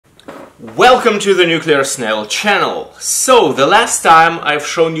Welcome to the Nuclear Snail channel. So, the last time I've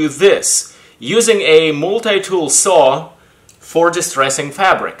shown you this, using a multi-tool saw for distressing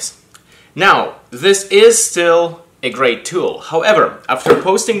fabrics. Now, this is still a great tool. However, after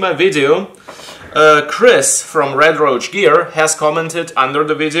posting my video, Chris from Red Roach Gear has commented under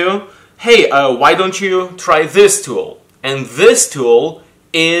the video, hey, why don't you try this tool? And this tool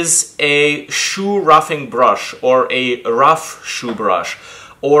is a shoe roughing brush, or a rough shoe brush,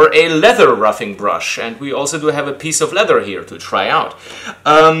 or a leather roughing brush, and we also do have a piece of leather here to try out.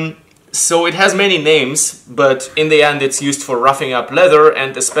 So it has many names, but in the end it's used for roughing up leather,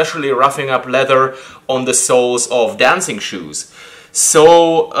 and especially roughing up leather on the soles of dancing shoes.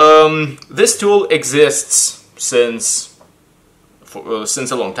 So this tool exists since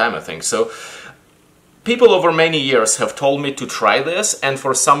a long time, I think. So people over many years have told me to try this, and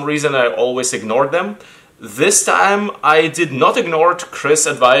for some reason I always ignored them. This time I did not ignore Chris'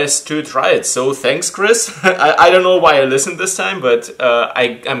 advice to try it, so thanks, Chris. I don't know why I listened this time, but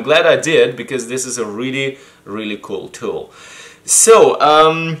I'm glad I did, because this is a really, really cool tool. So,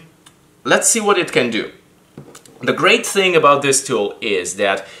 let's see what it can do. The great thing about this tool is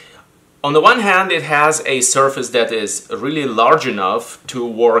that, on the one hand, it has a surface that is really large enough to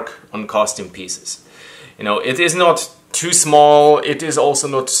work on costume pieces. You know, it is not too small, it is also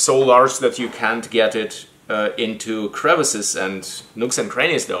not so large that you can't get it into crevices and nooks and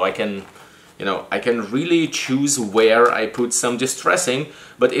crannies, though. I can really choose where I put some distressing,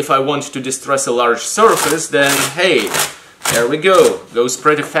 but if I want to distress a large surface, then hey, there we go, goes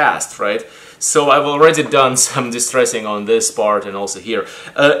pretty fast, right? So I've already done some distressing on this part and also here.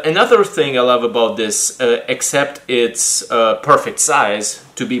 Another thing I love about this, except its perfect size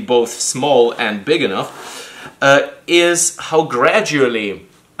to be both small and big enough, is how gradually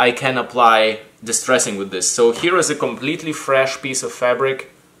I can apply distressing with this. So here is a completely fresh piece of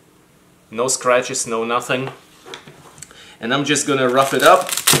fabric, no scratches, no nothing, and I'm just gonna rough it up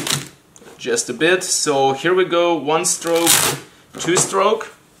just a bit. So here we go, 1 stroke, 2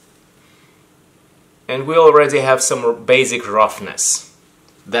 stroke, and we already have some basic roughness.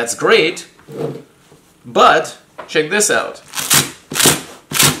 That's great, but check this out.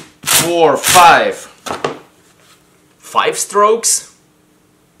 4, 5 strokes.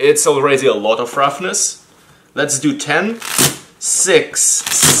 It's already a lot of roughness. Let's do 10. 6,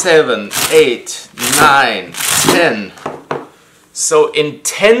 7, 8, 9, 10. So in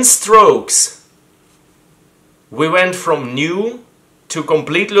 10 strokes, we went from new to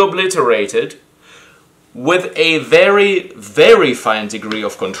completely obliterated with a very, very fine degree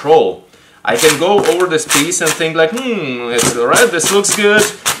of control. I can go over this piece and think like, it's alright, this looks good.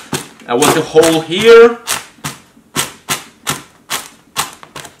 I want a hole here.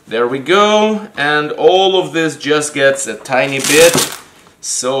 There we go, and all of this just gets a tiny bit.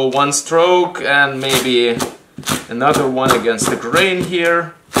 So 1 stroke and maybe another one against the grain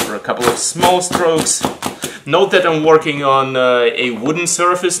here for a couple of small strokes. Note that I'm working on a wooden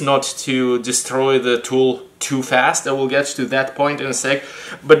surface, not to destroy the tool too fast. I will get to that point in a sec.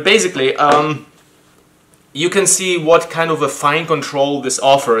 But basically, you can see what kind of a fine control this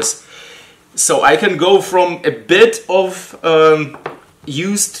offers. So I can go from a bit of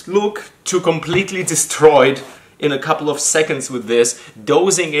used look to completely destroyed in a couple of seconds with this,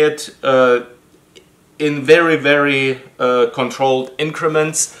 dosing it in very, very controlled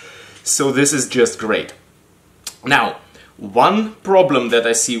increments. So this is just great. Now, one problem that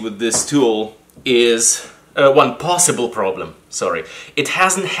I see with this tool is one possible problem, sorry. It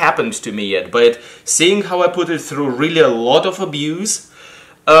hasn't happened to me yet, but seeing how I put it through really a lot of abuse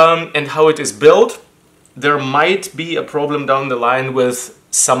and how it is built, there might be a problem down the line with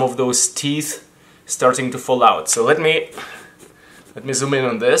some of those teeth starting to fall out. So let me zoom in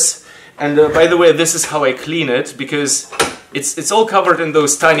on this. And by the way, this is how I clean it, because it's all covered in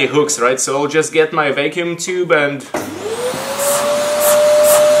those tiny hooks, right? So I'll just get my vacuum tube and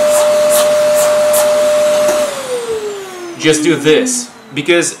just do this.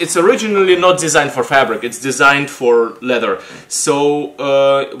 Because it's originally not designed for fabric, it's designed for leather. So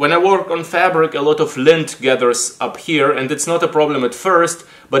when I work on fabric, a lot of lint gathers up here, and it's not a problem at first,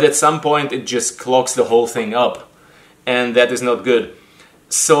 but at some point it just clogs the whole thing up, and that is not good.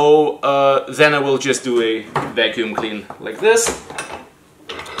 So then I will just do a vacuum clean like this.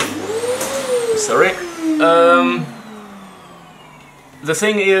 Sorry. The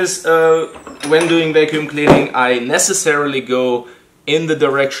thing is, when doing vacuum cleaning, I necessarily go in the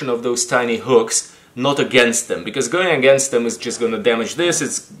direction of those tiny hooks, not against them, because going against them is just going to damage this.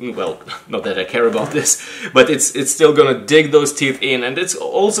 It's, well, not that I care about this, but it's still going to dig those teeth in, and it's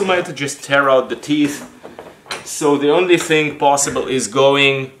also might just tear out the teeth. So the only thing possible is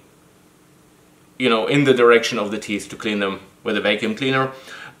going you know, in the direction of the teeth to clean them with a vacuum cleaner.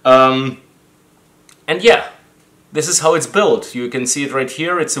 And yeah, this is how it's built. You can see it right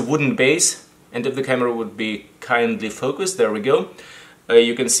here. It's a wooden base, and if the camera would be kindly focused, there we go.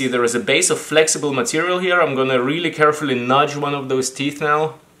 You can see there is a base of flexible material here. I'm gonna really carefully nudge one of those teeth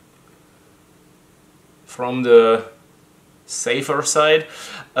now from the safer side,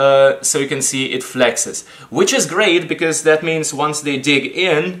 so you can see it flexes, which is great because that means once they dig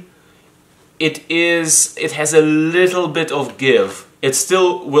in, it has a little bit of give. It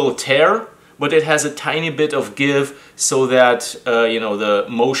still will tear, but it has a tiny bit of give so that you know, the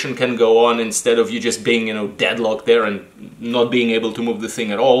motion can go on instead of you just being, you know, deadlocked there and not being able to move the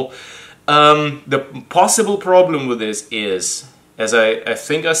thing at all. The possible problem with this is, as I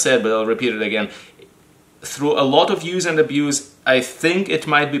think I said, but I'll repeat it again, through a lot of use and abuse, I think it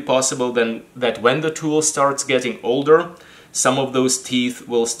might be possible then that when the tool starts getting older, some of those teeth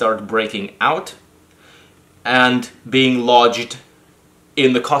will start breaking out and being lodged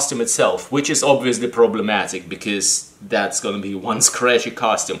in the costume itself, which is obviously problematic because that's going to be one scratchy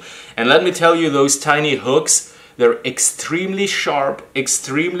costume. And let me tell you, those tiny hooks, they're extremely sharp,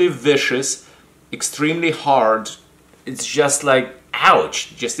 extremely vicious, extremely hard. It's just like,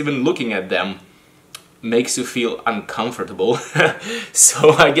 ouch, just even looking at them makes you feel uncomfortable.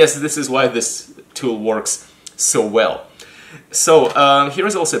 So I guess this is why this tool works so well. So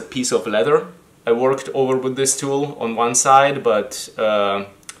here's also a piece of leather. I worked over with this tool on one side, but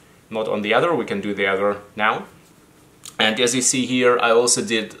not on the other. We can do the other now. And as you see here, I also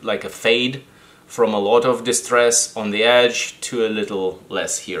did like a fade from a lot of distress on the edge to a little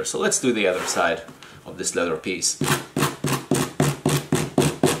less here. So let's do the other side of this leather piece.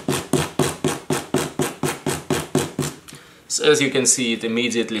 So as you can see, it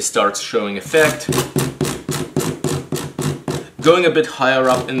immediately starts showing effect. Going a bit higher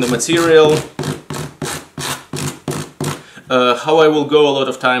up in the material. How I will go a lot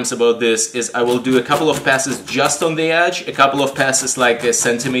of times about this is I will do a couple of passes just on the edge, a couple of passes like a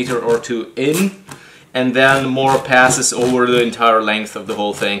centimeter or two in, and then more passes over the entire length of the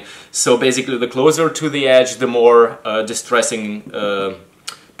whole thing. So basically the closer to the edge, the more distressing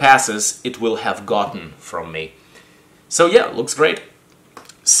passes it will have gotten from me. So yeah, looks great.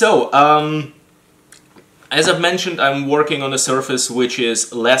 So, as I've mentioned, I'm working on a surface which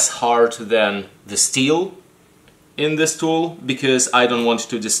is less hard than the steel in this tool because I don't want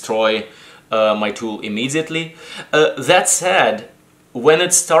to destroy my tool immediately. That said, when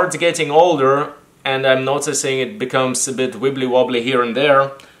it starts getting older and I'm noticing it becomes a bit wibbly-wobbly here and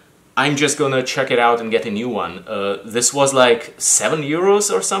there, I'm just gonna check it out and get a new one. This was like €7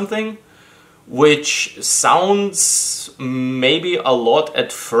 or something, which sounds maybe a lot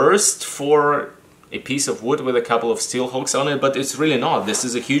at first for a piece of wood with a couple of steel hooks on it, but it's really not. This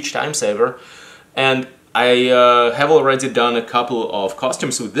is a huge time saver, and I have already done a couple of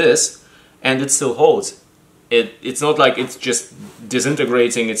costumes with this, and it still holds. It's not like it's just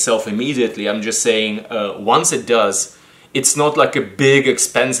disintegrating itself immediately. I'm just saying, once it does, it's not like a big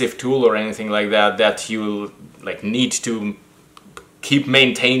expensive tool or anything like that that you like need to keep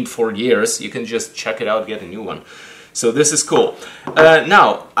maintained for years. You can just check it out, get a new one. So this is cool.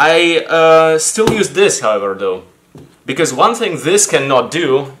 Now, I still use this, however, though, because one thing this cannot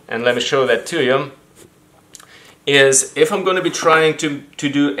do, and let me show that to you, is if I'm going to be trying to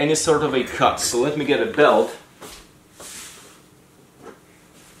do any sort of a cut. So let me get a belt.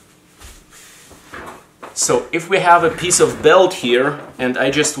 So if we have a piece of belt here, and I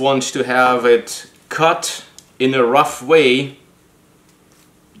just want to have it cut in a rough way,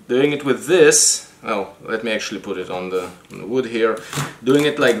 doing it with this, well, let me actually put it on the wood here, doing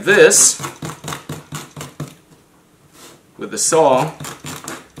it like this, with the saw,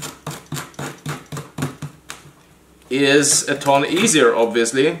 is a ton easier,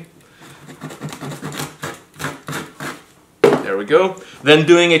 obviously. There we go. Then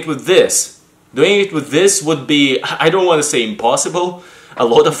doing it with this. Doing it with this would be, I don't want to say impossible. A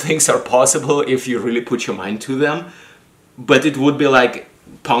lot of things are possible if you really put your mind to them. But it would be like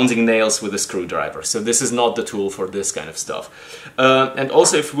pounding nails with a screwdriver. So this is not the tool for this kind of stuff. And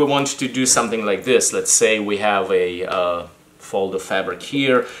also if we want to do something like this, let's say we have a fold of fabric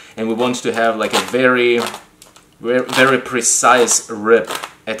here, and we want to have like a very precise rip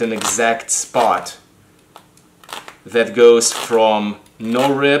at an exact spot that goes from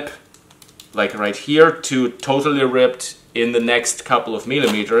no rip, like right here, to totally ripped in the next couple of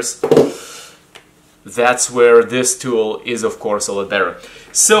millimeters. That's where this tool is, of course, a lot better.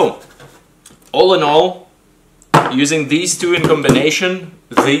 So, all in all, using these two in combination,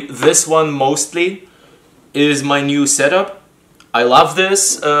 this one mostly is my new setup. I love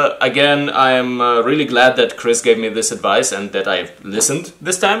this. Again, I am really glad that Chris gave me this advice and that I listened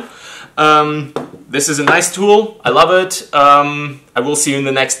this time. This is a nice tool. I love it. I will see you in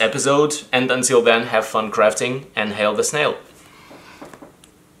the next episode. And until then, have fun crafting and hail the snail.